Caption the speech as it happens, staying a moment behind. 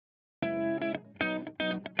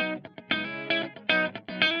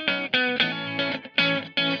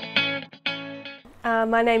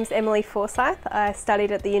My name's Emily Forsyth. I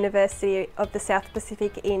studied at the University of the South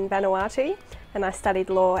Pacific in Vanuatu and I studied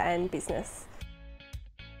law and business.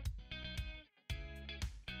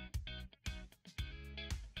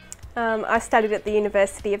 I studied at the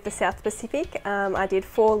University of the South Pacific. I did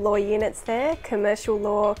 4 law units there: commercial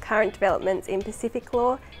law, current developments in Pacific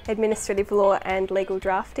law, administrative law and legal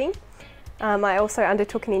drafting. I also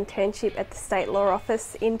undertook an internship at the State Law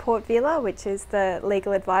Office in Port Vila, which is the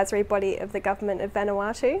legal advisory body of the Government of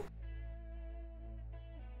Vanuatu.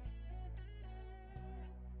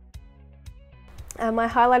 My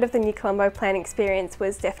highlight of the New Colombo plan experience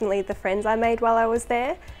was definitely the friends I made while I was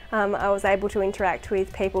there. I was able to interact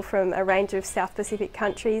with people from a range of South Pacific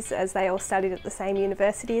countries as they all studied at the same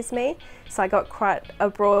university as me, so I got quite a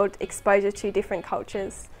broad exposure to different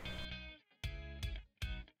cultures.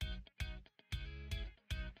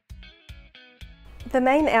 The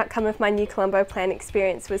main outcome of my New Colombo plan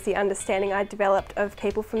experience was the understanding I developed of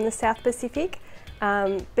people from the South Pacific.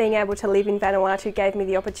 Being able to live in Vanuatu gave me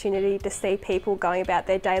the opportunity to see people going about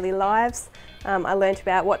their daily lives. I learnt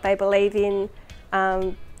about what they believe in,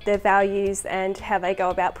 their values and how they go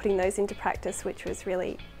about putting those into practice, which was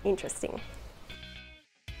really interesting.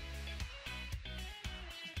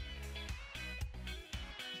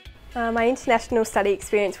 My international study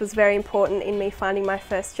experience was very important in me finding my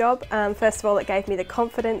first job. First of all, it gave me the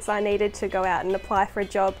confidence I needed to go out and apply for a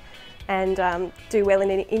job and do well in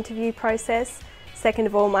an interview process. Second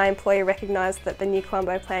of all, my employer recognised that the New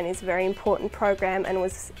Colombo plan is a very important program and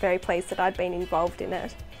was very pleased that I'd been involved in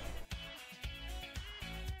it.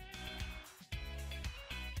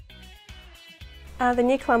 The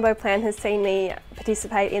New Colombo plan has seen me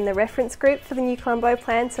participate in the reference group for the New Colombo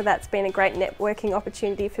plan, so that's been a great networking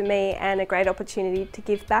opportunity for me and a great opportunity to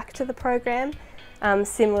give back to the program.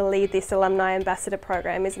 Similarly, this Alumni Ambassador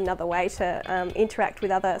program is another way to interact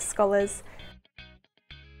with other scholars.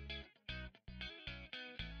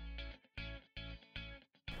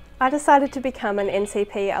 I decided to become an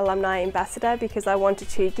NCP Alumni Ambassador because I wanted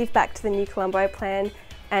to give back to the New Colombo plan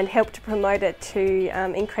and help to promote it to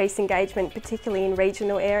increase engagement, particularly in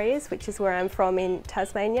regional areas, which is where I'm from in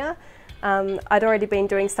Tasmania. I'd already been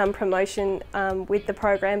doing some promotion with the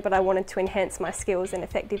program, but I wanted to enhance my skills and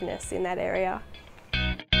effectiveness in that area.